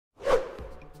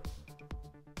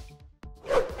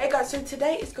Right, so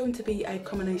today is going to be a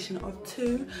combination of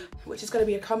two, which is going to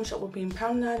be a cum shot with me in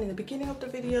Poundland in the beginning of the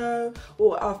video,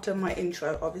 or after my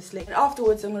intro obviously. And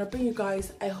afterwards I'm going to bring you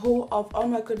guys a haul of, oh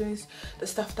my goodness, the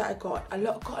stuff that I got.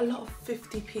 Got a lot of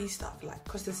 50p stuff, like,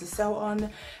 because there's a sale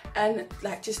on, and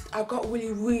like just I got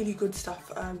really good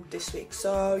stuff this week.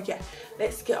 So yeah,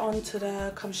 let's get on to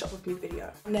the cum shot with me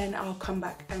video, and then I'll come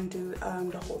back and do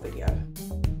the whole video.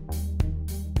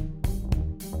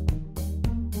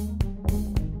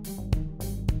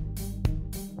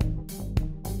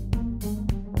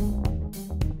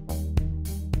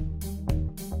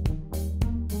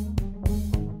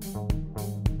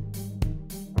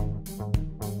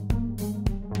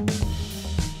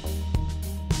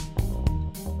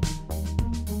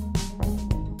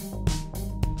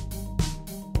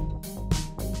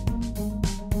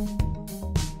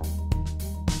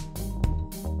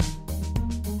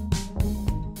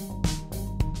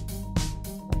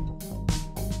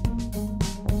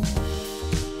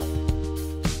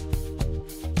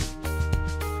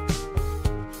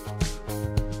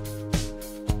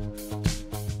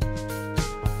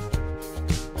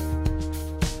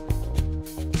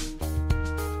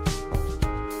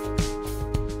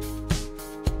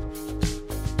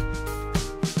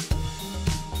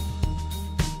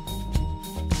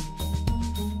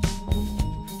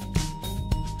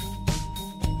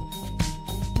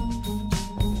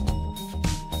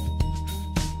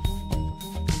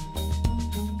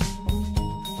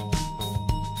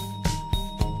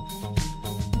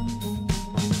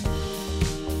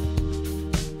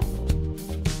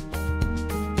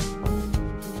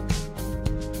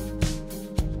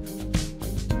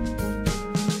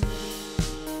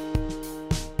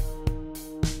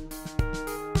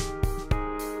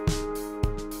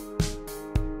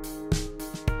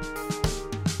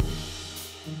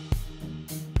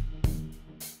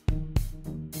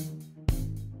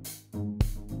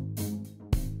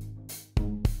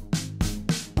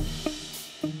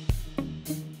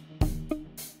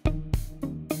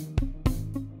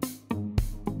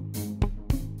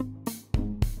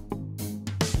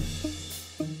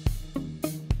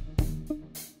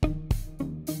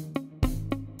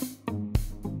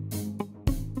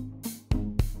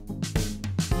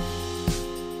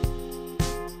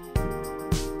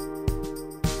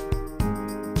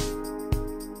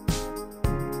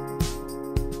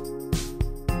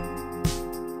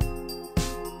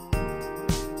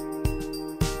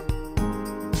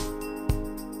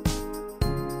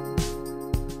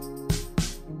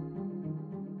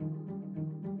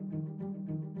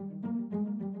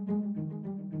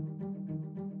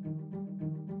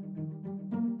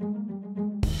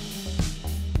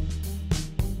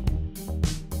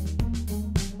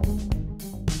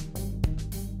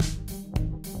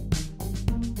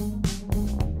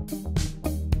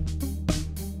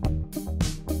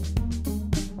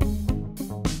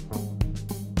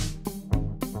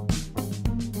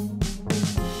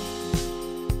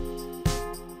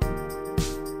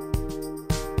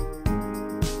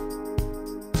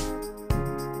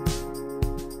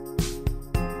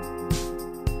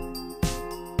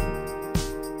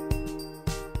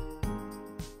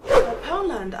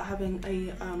 Poundland are having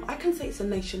a, I can say it's a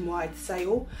nationwide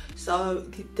sale, so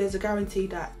there's a guarantee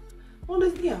that, well,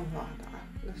 there's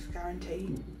a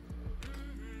guarantee.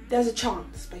 There's a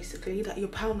chance, basically, that your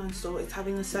Poundland store is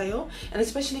having a sale, and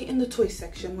especially in the toy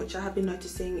section, which I have been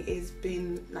noticing is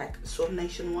been like sort of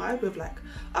nationwide with like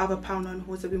other Poundland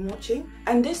hauls I've been watching.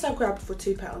 And this I grabbed for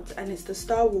 £2, and it's the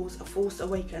Star Wars Force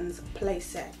Awakens play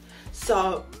set.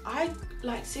 So I,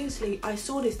 like, seriously, I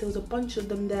saw this, there was a bunch of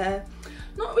them there.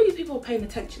 Not really people paying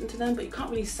attention to them, but you can't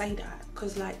really say that,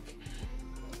 because like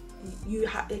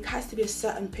it has to be a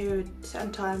certain period,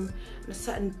 certain time, and a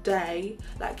certain day.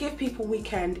 Like, give people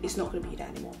weekend, it's not going to be there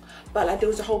anymore. But like there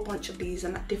was a whole bunch of these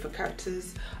and like different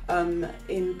characters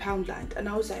in Poundland, and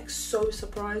I was like so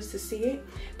surprised to see it.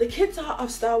 The kids are a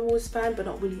Star Wars fan, but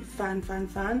not really fan.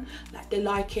 Like, they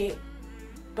like it,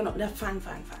 but not, they're fan.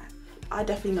 I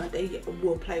definitely know they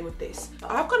will play with this.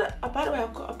 I've got to, by the way,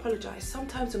 I've got to apologise.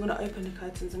 Sometimes I'm going to open the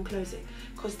curtains and close it,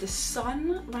 because the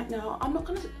sun right now, I'm not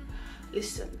going to,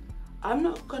 listen, I'm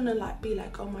not going to like be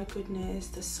like, oh my goodness,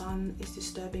 the sun is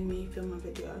disturbing me filming a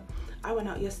video. I went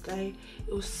out yesterday,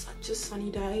 it was such a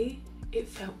sunny day, it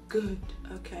felt good,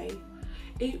 okay?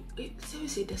 It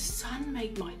seriously, the sun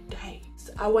made my day.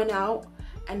 So I went out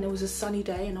and there was a sunny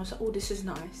day and I was like, oh, this is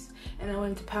nice. And I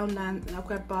went to Poundland and I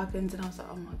grabbed bargains and I was like,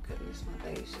 oh my goodness, my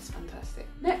day is just fantastic.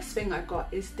 Next thing I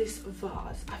got is this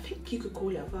vase. I think you could call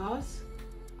it a vase.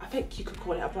 I think you could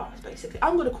call it a vase, basically.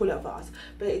 I'm gonna call it a vase,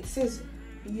 but it says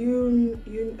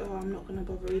oh, I'm not gonna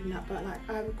bother reading that, but like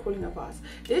I'm calling a vase.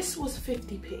 This was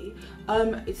 50p.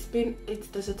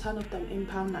 There's a ton of them in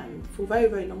Poundland for a very,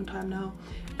 very long time now,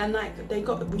 and like they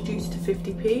got reduced to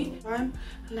 50p. And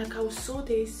like I saw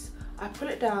this, I put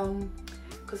it down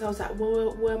because I was like,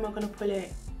 where am I gonna put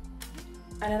it?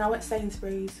 And then I went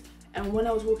Sainsbury's, and when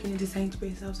I was walking into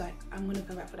Sainsbury's, I was like, I'm gonna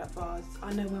go back for that vase.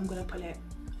 I know where I'm gonna put it.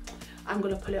 I'm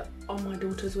gonna put it on my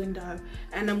daughter's window,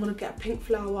 and I'm gonna get a pink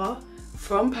flower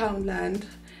from Poundland,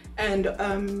 and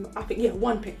I think, yeah,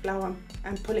 one pink flower,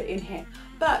 and put it in here.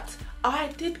 But I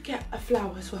did get a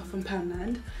flower as well from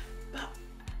Poundland,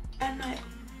 and like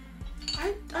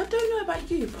I don't know about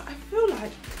you, but I feel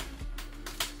like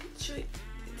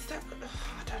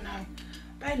I don't know.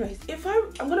 But anyways, if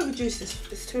I'm gonna reduce this,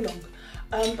 it's too long.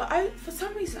 But for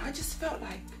some reason I just felt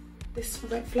like this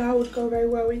red flower would go very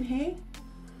well in here.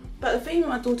 But the theme in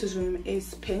my daughter's room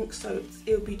is pink, so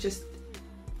it'll be just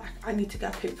like I need to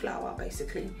get a pink flower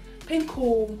basically. Pink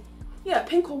or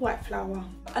white flower.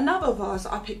 Another vase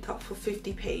I picked up for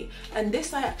 50p, and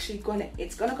this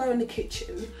it's gonna go in the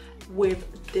kitchen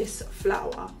with this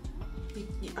flower.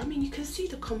 I mean, you can see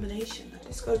the combination that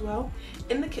this goes well.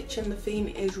 In the kitchen, the theme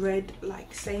is red,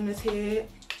 like same as here,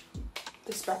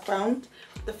 this background.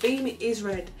 The theme is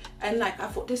red, and like I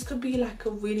thought this could be like a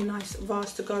really nice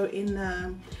vase to go in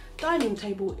the dining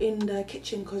table in the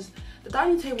kitchen, because the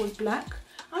dining table is black.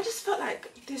 I just felt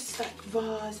like this like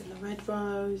vase and the red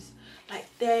rose, like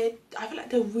I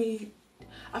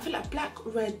feel like black,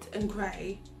 red and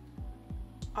grey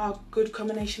are a good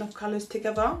combination of colours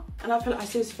together, and I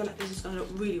seriously feel like this is going to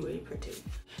look really, really pretty.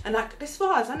 And like this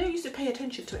vase, I know you used to pay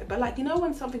attention to it, but like, you know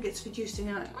when something gets reduced and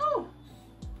you're like, oh,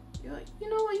 you're like, you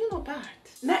know what, you're not bad.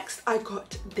 Next I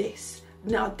got this.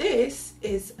 Now this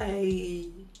is a,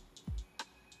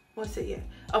 what's it, yeah,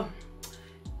 oh,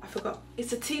 I forgot.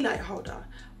 It's a tea light holder,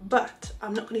 but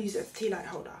I'm not going to use it as a tea light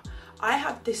holder. I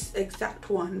have this exact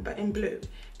one, but in blue,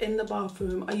 in the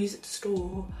bathroom. I use it to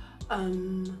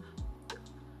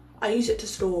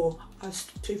store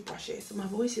toothbrushes. My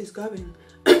voice is going.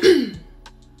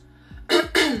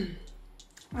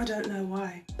 I don't know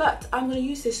why. But I'm going to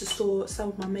use this to store some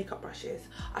of my makeup brushes.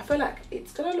 I feel like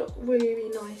it's going to look really, really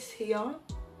nice here,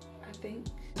 I think.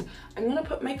 I'm going to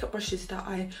put makeup brushes that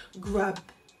I grab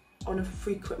on a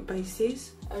frequent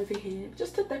basis over here,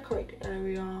 just to decorate the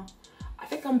area. I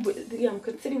think I'm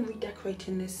considering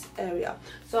redecorating this area.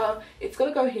 So it's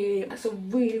gonna go here. It's a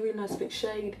really, really nice big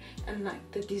shade, and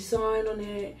like the design on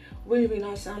it, really, really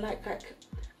nice. And I like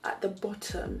at the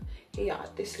bottom here,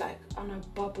 this like, I don't know,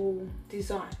 bubble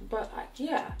design. But like,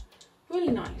 yeah,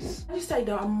 really nice. I just say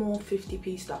there are more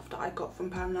 50p stuff that I got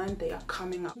from Poundland. They are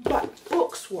coming up. But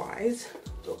books wise,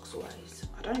 I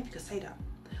don't know if you can say that.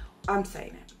 I'm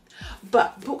saying it.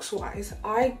 But books wise,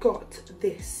 I got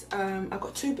this. I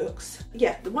got two books.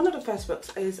 Yeah, one of the first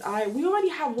books is we already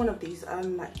have one of these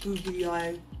like googly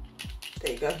eye,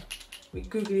 there you go, with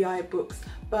googly eye books.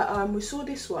 But we saw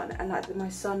this one, and like my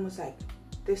son was like,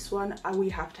 this one, we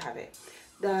have to have it.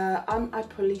 The I'm a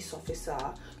Police Officer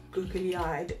googly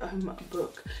eyed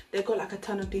book. They've got like a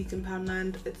ton of these in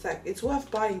Poundland. It's like, it's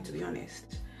worth buying, to be honest.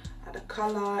 The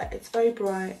colour, it's very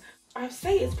bright. I'd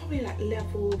say it's probably like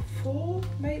level 4,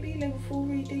 maybe, level 4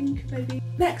 reading, maybe.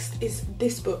 Next is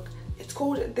this book. It's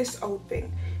called This Old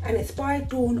Thing, and it's by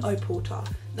Dawn O. Porter.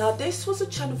 Now this was a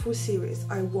Channel 4 series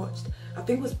I watched, I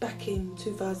think it was back in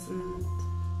 2000,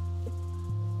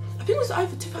 I think it was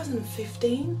either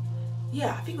 2015.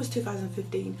 Yeah, I think it was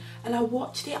 2015, and I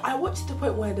watched it. I watched to the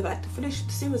point where the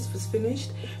series was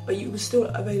finished, but it was still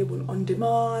available on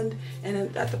demand. And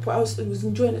then at the point, I was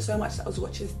enjoying it so much that I was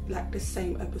watching like the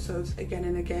same episodes again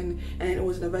and again, and it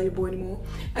wasn't available anymore.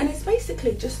 And it's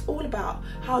basically just all about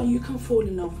how you can fall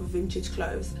in love with vintage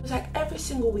clothes. It was like every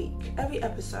single week, every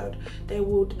episode, they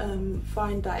would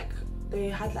find like, they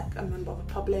had like a member of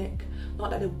the public,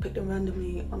 not that they would pick them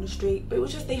randomly on the street, but it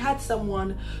was just they had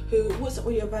someone who wasn't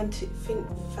really a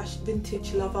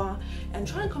vintage lover, and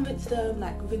try and convince them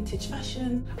like vintage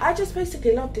fashion. I just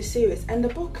basically love this series. And the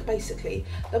book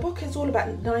is all about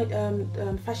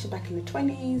fashion back in the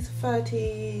 20s,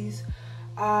 30s,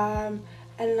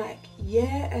 and like,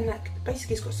 yeah, and like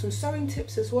basically it's got some sewing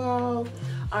tips as well.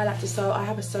 I like to sew. I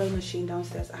have a sewing machine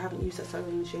downstairs. I haven't used that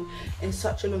sewing machine in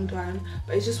such a long time,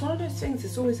 but it's just one of those things,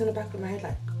 it's always in the back of my head,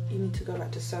 like, you need to go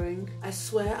back to sewing. I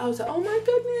swear, I was like, oh my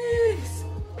goodness,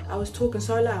 I was talking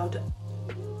so loud,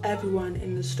 everyone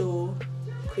in the store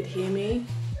could hear me.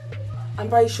 I'm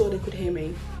very sure they could hear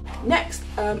me. Next,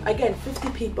 again,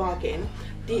 50p bargain,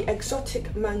 the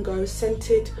exotic mango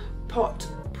scented pot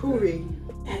pourri.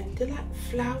 And they're like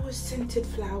flowers, scented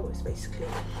flowers basically,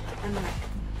 and like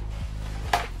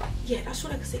yeah, that's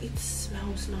what I can say. It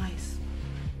smells nice.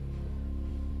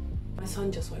 My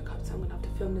son just woke up, so I'm gonna have to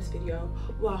film this video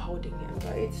while holding him,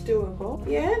 but it's doable.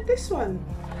 Yeah, this one.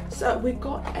 So we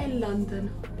got a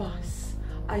London bus.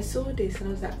 I saw this and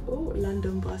I was like, oh,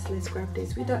 London bus, let's grab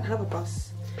this. We don't have a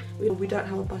bus. We don't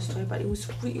have a bus toy, but it's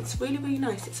really, really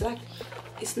nice. It's like,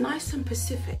 it's nice and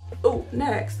Pacific. Oh,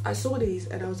 next, I saw these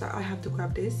and I was like, I have to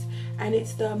grab this. And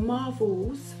it's the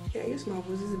Marvels. Yeah, it's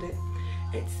Marvels, isn't it?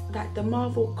 It's like the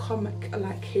Marvel comic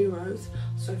like heroes,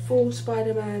 so full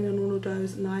Spider-Man and all of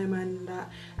those, and Iron Man and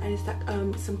that, and it's like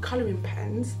some colouring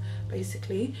pens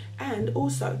basically, and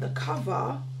also the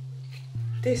cover,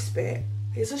 this bit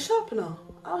is a sharpener.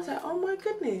 I was like, oh my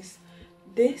goodness,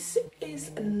 this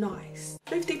is nice.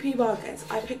 50p bargains.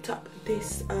 I picked up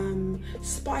this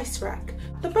spice rack.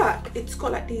 The back, it's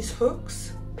got like these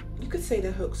hooks. You could say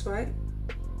they're hooks, right?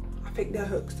 I think they're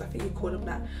hooks, I think you call them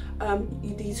that.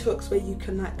 These hooks where you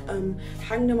can like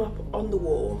hang them up on the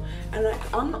wall, and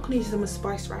like I'm not gonna use them as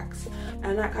spice racks,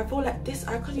 and like I feel like this,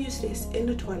 I could use this in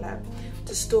the toilet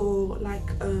to store like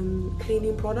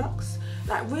cleaning products,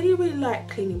 like really light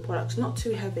cleaning products, not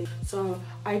too heavy. So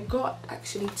I got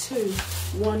actually two,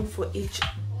 one for each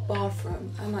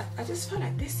bathroom, and like I just felt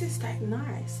like this is like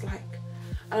nice, like,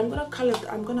 and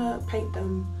I'm gonna paint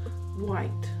them white.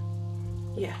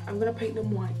 Yeah, I'm gonna paint them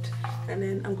white, and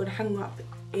then I'm gonna hang up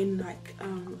in like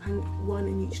hang one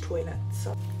in each toilet.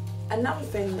 So another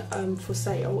thing for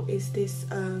sale is this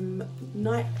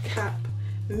nightcap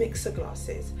mixer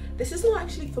glasses. This is not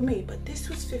actually for me, but this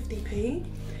was 50p.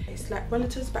 It's like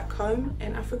relatives back home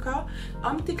in Africa.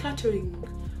 I'm decluttering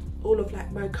all of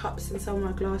like my cups and some of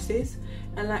my glasses,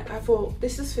 and like I thought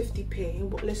this is 50p,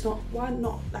 but why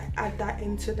not like add that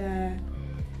into their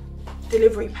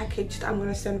delivery package that I'm going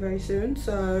to send very soon.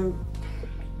 So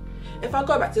if I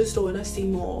go back to the store and I see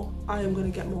more, I am going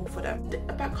to get more for them.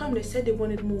 Back home they said they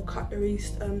wanted more cutlery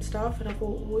stuff, and I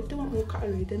thought, well, if they want more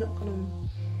cutlery, they're not going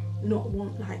to not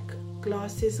want like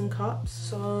glasses and cups.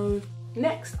 So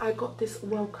next I got this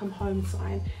welcome home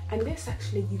sign, and this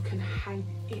actually you can hang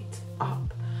it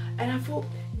up, and I thought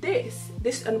this,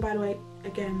 and by the way,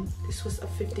 again, this was a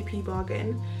 50p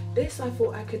bargain. This I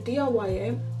thought I could DIY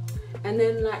it, and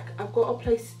then like I've got a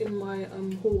place in my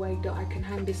hallway that I can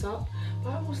hang this up.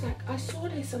 But I was like, I saw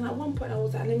this and at one point I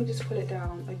was like, let me just pull it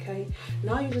down. Okay,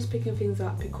 now you're just picking things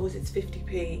up because it's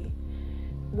 50p.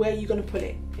 Where are you gonna put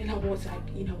it? And I was like,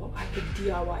 you know what, I could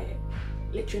DIY it.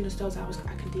 Literally in the stores I was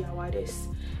like, I can DIY this.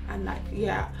 And like,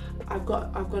 yeah, I've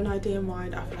got an idea in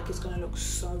mind. I feel like it's gonna look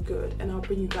so good, and I'll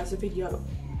bring you guys a video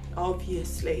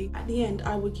obviously. At the end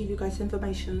I will give you guys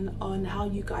information on how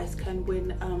you guys can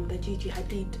win the Gigi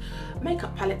Hadid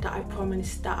makeup palette that I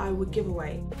promised that I would give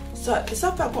away. So the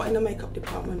stuff I got in the makeup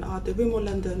department are the Rimmel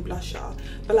London blusher,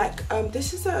 but like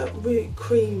this is a really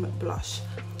cream blush.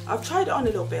 I've tried it on a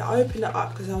little bit. I opened it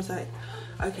up because I was like,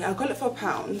 okay, I got it for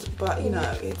 £1, but you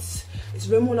know, it's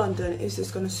Rimmel London. Is this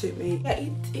gonna suit me? Yeah,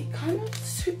 it kind of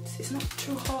suits. It's not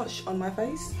too harsh on my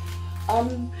face.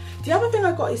 The other thing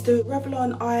I got is the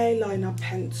Revlon eyeliner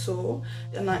pencil,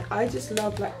 and like I just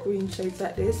love like green shades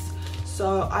like this,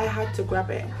 so I had to grab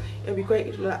it. It'd be great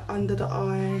if like under the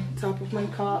eye type of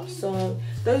makeup. So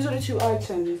those are the two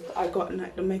items that I got in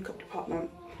like the makeup department.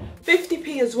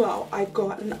 50p as well. I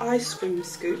got an ice cream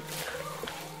scoop.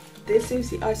 This is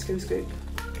the ice cream scoop.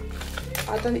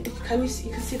 I don't know, can you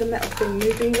see the metal thing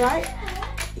moving, right?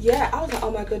 Yeah, I was like,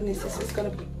 oh my goodness, this is gonna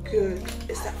be good.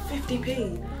 It's like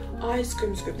 50p. Ice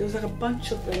cream scoop. There was like a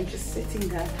bunch of them just sitting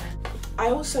there.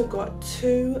 I also got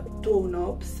 2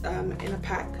 doorknobs in a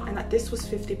pack, and like this was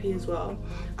 50p as well.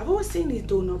 I've always seen these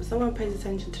doorknobs, no one pays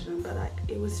attention to them, but like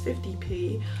it was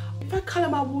 50p. If I colour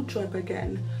my wardrobe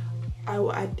again, I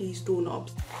will add these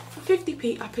doorknobs. For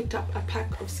 50p I picked up a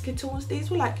pack of Skittles.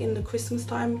 These were like in the Christmas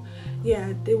time.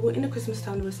 Yeah, they were in the Christmas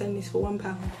time. They were selling these for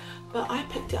 £1, but I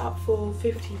picked it up for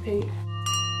 50p.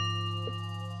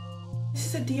 This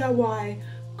is a DIY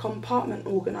compartment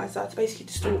organizer to basically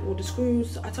store all the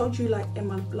screws. I told you like in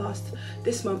my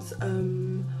this month's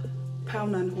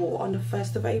Poundland haul on the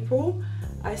 1st of April,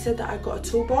 I said that I got a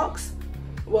toolbox.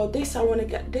 Well, this I want to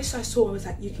get. This I saw was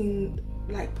like you can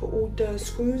like put all the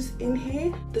screws in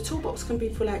here. The toolbox can be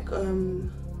for like are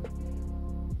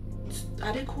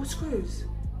they called screws?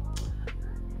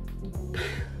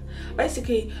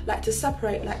 Basically like to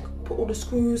separate, like put all the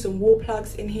screws and wall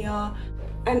plugs in here.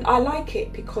 And I like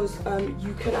it because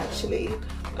you can actually,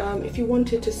 if you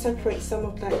wanted to separate some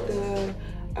of like the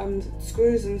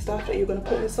screws and stuff that you're going to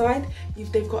put inside,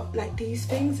 they've got like these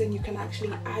things, and you can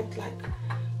actually add like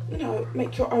you know,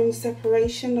 make your own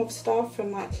separation of stuff,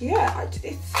 and like, yeah,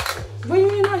 it's really,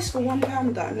 really nice for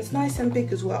 £1 though, and it's nice and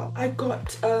big as well. I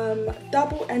got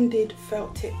double-ended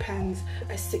felt tip pens,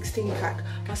 a 16-pack.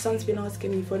 My son's been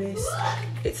asking me for this.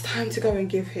 It's time to go and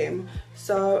give him,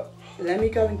 so let me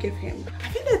go and give him. I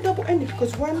think they're double-ended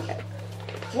because one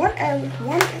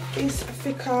is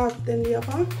thicker than the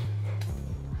other.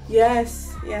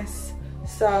 Yes,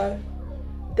 so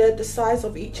the size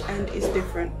of each end is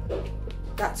different.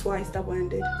 That's why it's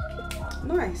double-ended.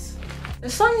 Nice. The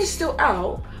sun is still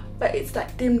out, but it's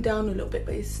like dimmed down a little bit,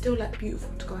 but it's still like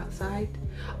beautiful to go outside.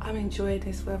 I'm enjoying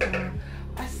this weather.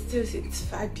 I still think it's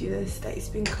fabulous that it's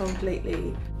been cold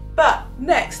lately. But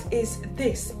next is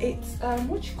this. It's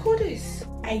what do you call this?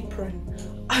 Apron.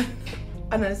 I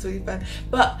know it's really bad,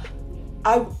 but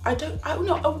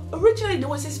originally there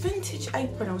was this vintage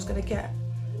apron I was gonna get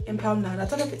in Poundland. I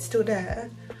don't know if it's still there.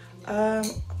 I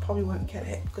probably won't get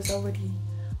it because I already,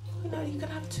 you know, you can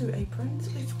have 2 aprons.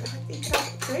 You can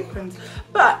have 2 aprons.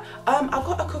 But I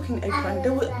got a cooking apron. They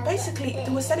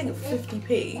were selling it for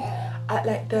 50p at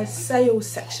like the sales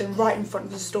section right in front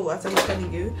of the store, as I was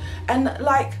telling you. And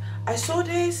like, I saw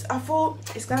this, I thought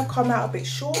it's gonna come out a bit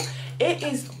short. It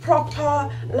is proper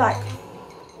like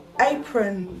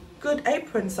apron, good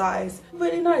apron size,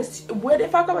 really nice.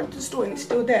 If I go into the store and it's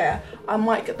still there, I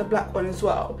might get the black one as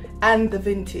well, and the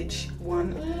vintage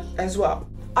one as well.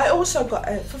 I also got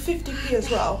it for 50p as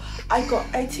well. I got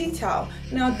a tea towel.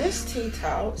 Now this tea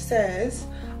towel says,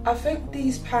 I think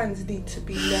these pans need to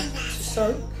be left to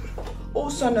soak,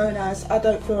 also known as I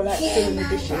don't feel like doing the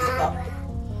dishes up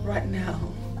right now.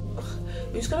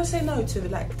 Who's gonna say no to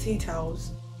like tea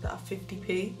towels that are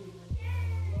 50p?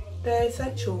 They're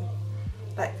essential.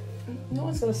 Like, no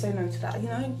one's gonna say no to that, you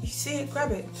know? You see it,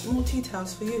 grab it. More tea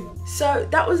towels for you. So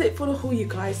that was it for the haul, you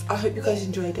guys. I hope you guys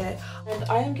enjoyed it. And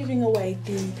I am giving away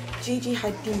the Gigi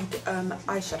Hadid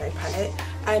eyeshadow palette.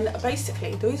 And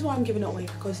basically, the reason why I'm giving it away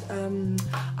because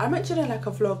I mentioned in like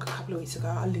a vlog a couple of weeks ago,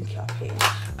 I'll link it up here,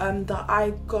 that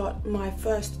I got my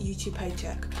first YouTube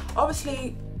paycheck.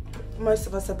 Obviously, most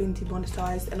of us have been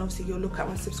demonetized, and obviously you'll look at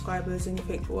my subscribers and you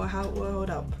think, well, hold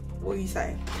up, what are you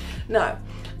saying? No,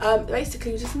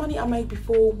 basically it was just money I made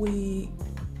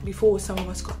before some of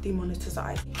us got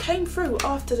demonetized. It came through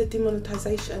after the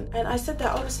demonetization, and I said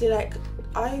that obviously like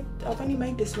I've only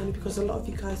made this money because a lot of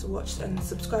you guys watched and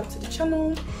subscribed to the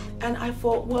channel, and I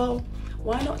thought, well,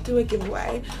 why not do a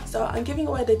giveaway? So I'm giving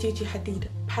away the Gigi Hadid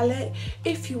palette.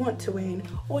 If you want to win,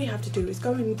 all you have to do is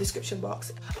go in the description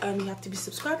box. You have to be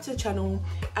subscribed to the channel,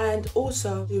 and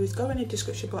also do is go in the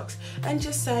description box and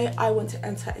just say I want to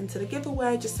enter into the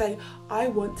giveaway. Just say I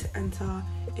want to enter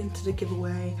into the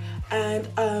giveaway,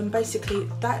 and basically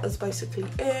that is basically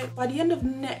it. By the end of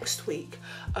next week,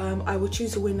 I will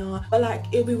choose a winner. But like,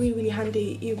 it'll be really, really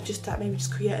handy. You just maybe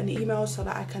just create an email so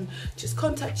that I can just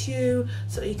contact you,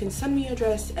 so that you can send me your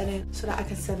address, and then so that I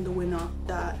can send the winner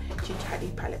the Gigi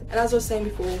Hadid palette. And as I was saying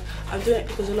before, I'm doing it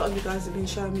because a lot of you guys have been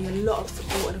showing me a lot of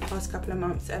support in the past couple of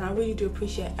months, and I really do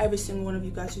appreciate every single one of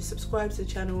you guys who subscribe to the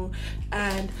channel.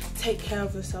 And take care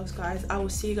of yourselves, guys. I will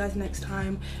see you guys next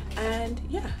time, and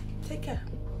yeah, take care.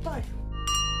 Bye.